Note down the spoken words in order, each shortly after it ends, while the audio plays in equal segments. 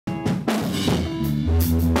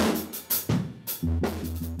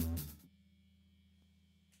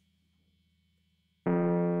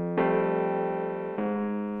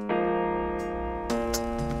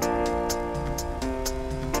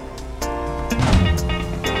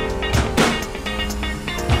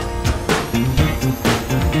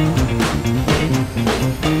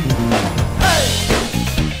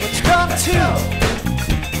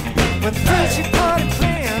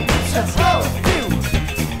It's all of you.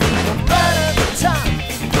 No matter the time,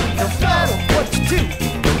 no matter what you do,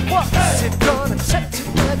 what's it gonna take to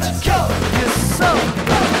educate your soul?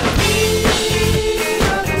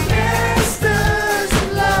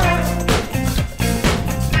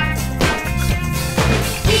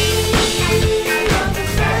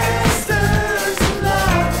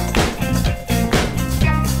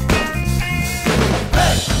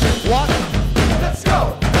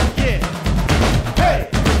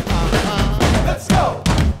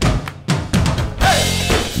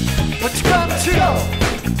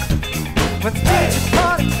 When the DJ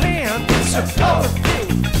party playing, it's all of you.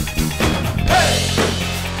 Hey,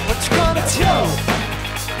 what you gonna do?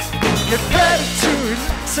 Get ready to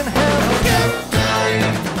relax and have a good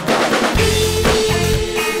time. We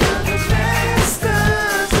are the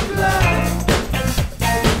masters of life.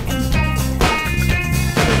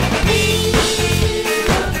 We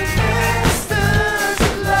are the masters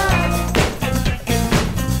of life.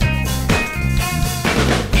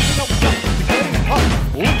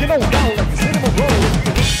 Looking on down like a cinema road.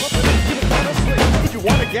 Give it honestly. If you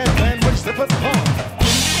wanna get man, we're slipping home.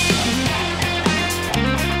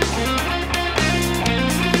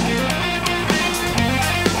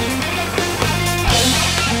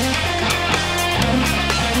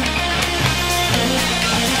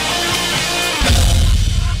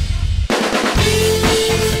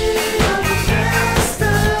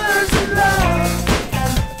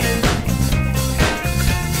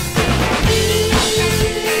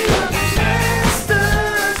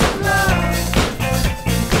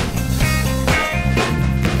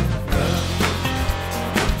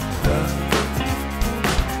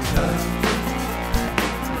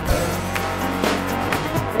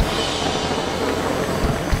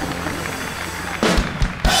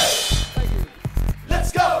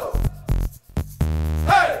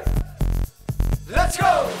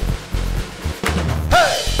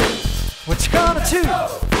 What you gonna do?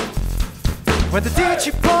 When the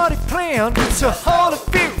DJ party playing, it's a whole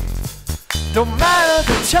of you. Don't matter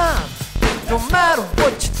the time, don't matter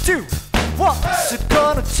what you do, what's it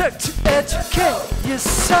gonna take to educate your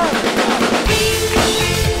son?